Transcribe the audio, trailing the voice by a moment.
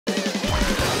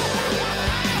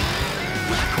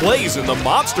Blaze and the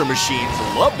Mobster Machines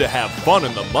love to have fun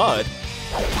in the mud.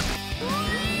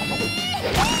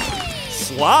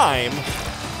 Slime,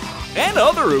 and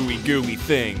other ooey-gooey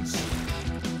things.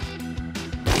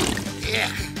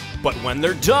 But when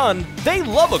they're done, they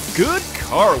love a good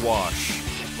car wash.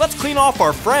 Let's clean off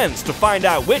our friends to find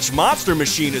out which Mobster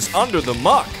Machine is under the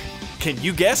muck. Can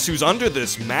you guess who's under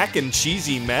this mac and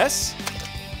cheesy mess?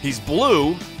 He's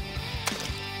blue,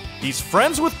 he's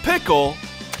friends with Pickle,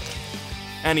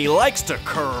 and he likes to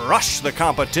crush the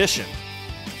competition.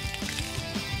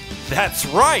 That's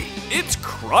right, it's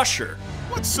Crusher.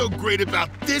 What's so great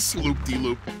about this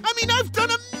loop-de-loop? I mean, I've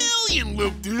done a million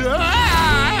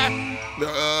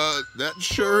that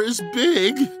sure is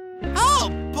big. Oh,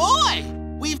 boy!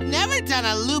 We've never done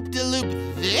a loop-de-loop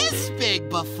this big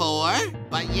before.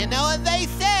 But you know what they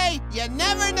say, you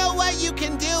never know what you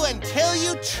can do until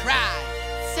you try.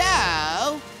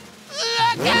 So,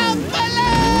 look out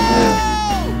below!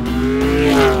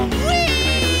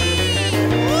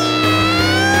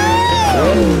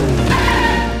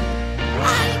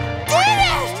 I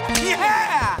did it!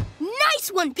 Yeah!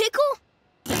 Nice one, Pickle!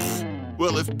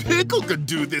 Well, if Pickle could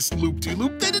do this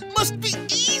loop-de-loop, then it must be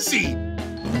easy.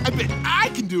 I bet I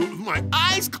can do it with my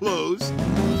eyes closed.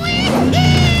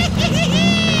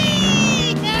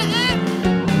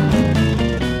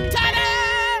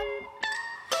 Ta-da!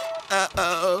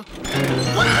 Uh-oh.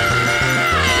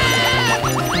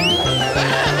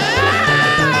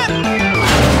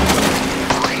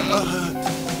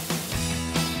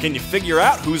 Can you figure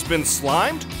out who's been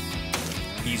slimed?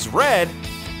 He's red.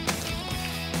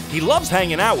 He loves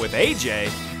hanging out with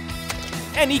AJ.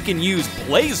 And he can use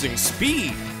blazing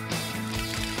speed.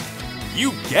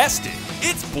 You guessed it,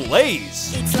 it's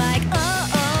Blaze. It's like,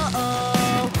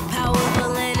 oh,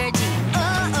 powerful energy,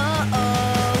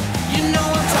 oh. You know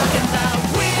I'm talking about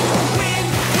wind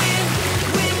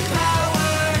power,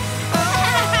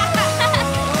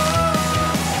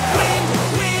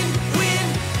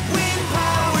 wind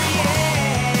power,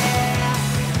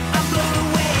 yeah. I'm blown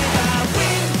away by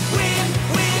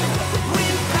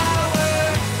wind power,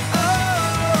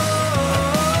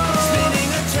 spinning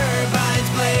a turbine's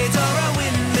blades or a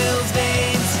windmill's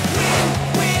vanes.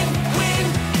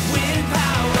 Wind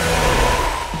power.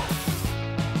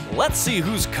 Let's see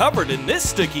who's covered in this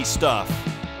sticky stuff.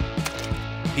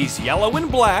 He's yellow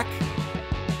and black.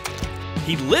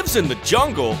 He lives in the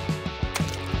jungle.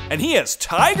 And he has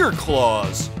tiger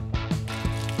claws.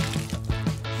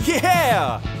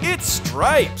 Yeah, it's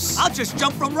Stripes. I'll just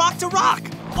jump from rock to rock.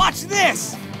 Watch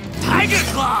this. Tiger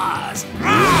claws.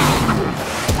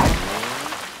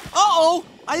 Uh-oh,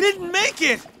 I didn't make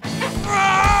it.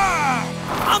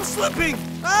 I'm slipping.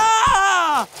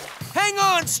 Ah! Hang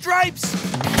on, Stripes.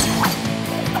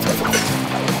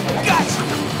 Gotcha.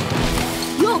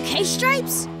 You okay,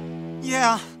 Stripes?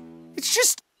 Yeah, it's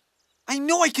just, I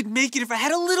know I could make it if I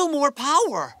had a little more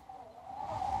power.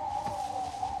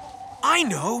 I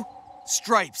know.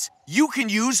 Stripes, you can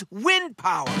use wind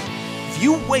power. If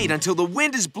you wait until the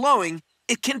wind is blowing,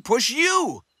 it can push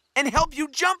you and help you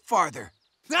jump farther.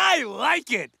 I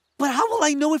like it. But how will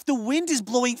I know if the wind is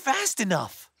blowing fast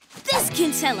enough? This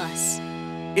can tell us.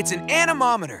 It's an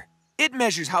anemometer. It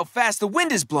measures how fast the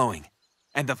wind is blowing.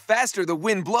 And the faster the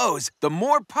wind blows, the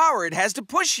more power it has to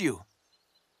push you.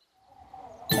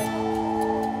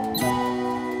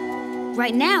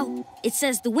 Right now, it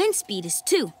says the wind speed is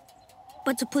 2.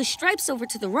 But to push Stripes over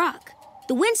to the rock,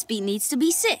 the wind speed needs to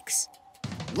be 6.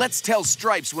 Let's tell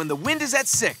Stripes when the wind is at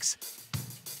 6.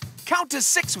 Count to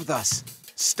 6 with us.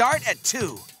 Start at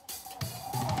 2.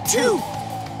 2,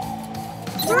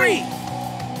 3,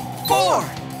 4,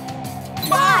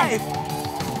 5,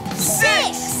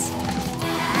 6.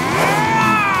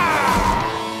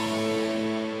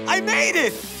 I made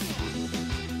it!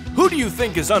 Who do you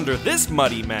think is under this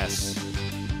muddy mess?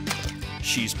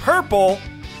 She's purple,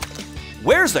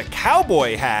 wears a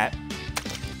cowboy hat,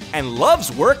 and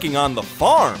loves working on the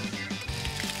farm.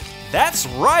 That's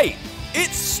right,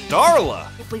 it's Starla.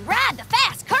 If we ride the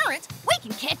fast current, we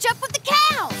can catch up with the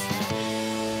cows.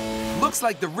 Looks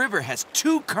like the river has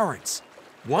 2 currents.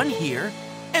 One here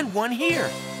and one here.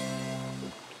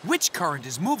 Which current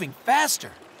is moving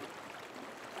faster?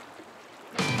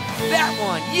 That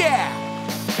one, yeah!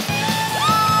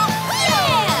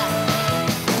 Yeah!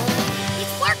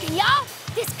 It's working, y'all.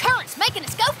 This current's making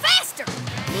us go faster.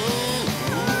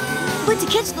 But to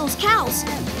catch those cows,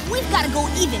 we've got to go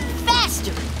even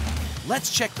faster.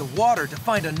 Let's check the water to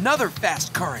find another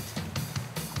fast current.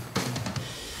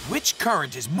 Which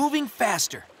current is moving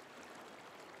faster?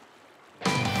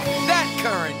 That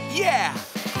current, yeah!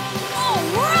 All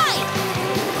right!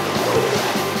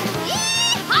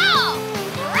 Yee-haw!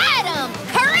 Ride 'em,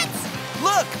 current!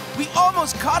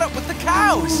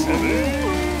 cows!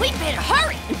 We better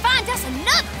hurry and find us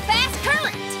another fast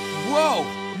current. Whoa!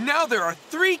 Now there are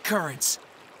 3 currents.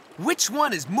 Which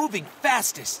one is moving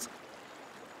fastest?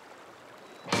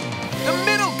 The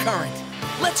middle current.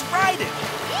 Let's ride it.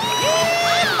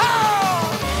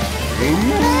 Oh!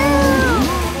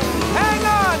 Hang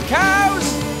on,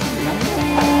 cows!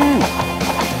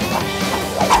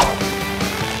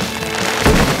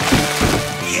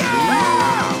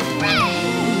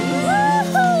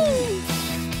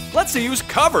 Let's see who's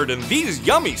covered in these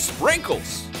yummy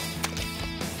sprinkles.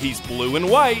 He's blue and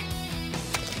white,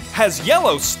 has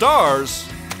yellow stars,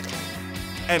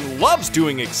 and loves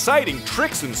doing exciting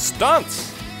tricks and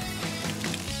stunts.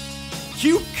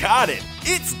 You got it!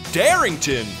 It's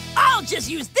Darrington! I'll just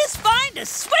use this vine to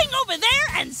swing over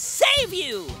there and save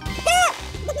you!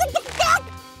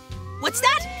 What's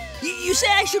that? You say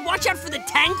I should watch out for the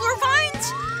tangler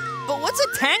vines? But what's a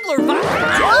tangler vine?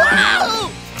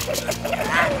 Ow!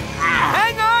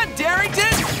 Hang on,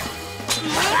 Darrington!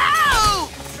 Ow!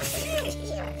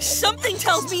 Something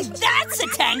tells me that's a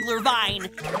tangler vine.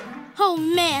 Oh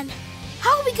man,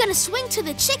 how are we gonna swing to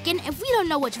the chicken if we don't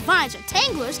know which vines are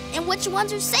tanglers and which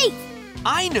ones are safe?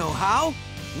 I know how.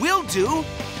 We'll do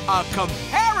a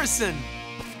comparison.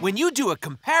 When you do a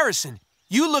comparison,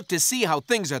 you look to see how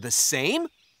things are the same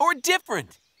or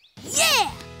different.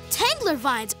 Yeah! Tangler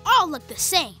vines all look the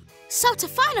same. So to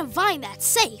find a vine that's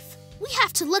safe, we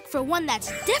have to look for one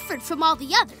that's different from all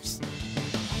the others.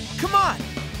 Come on,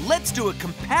 let's do a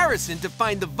comparison to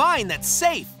find the vine that's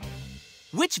safe.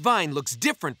 Which vine looks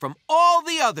different from all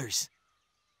the others?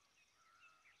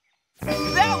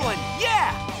 That one,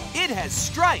 yeah! It has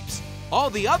stripes. All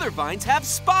the other vines have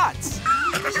spots. Here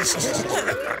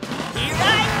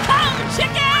I come,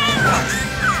 chicken!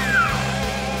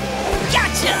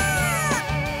 Gotcha!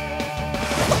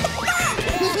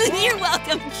 You're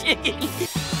welcome, chicken.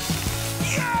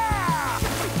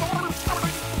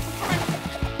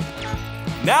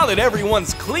 Now that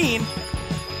everyone's clean,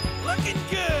 Looking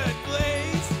good,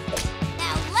 Blaze.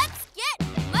 Now let's get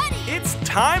muddy. it's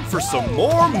time for some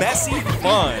more messy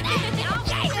fun.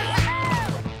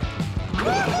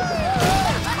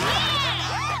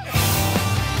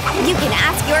 You can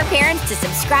ask your parents to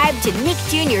subscribe to Nick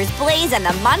Jr.'s Blaze and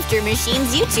the Monster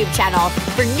Machines YouTube channel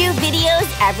for new videos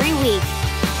every week.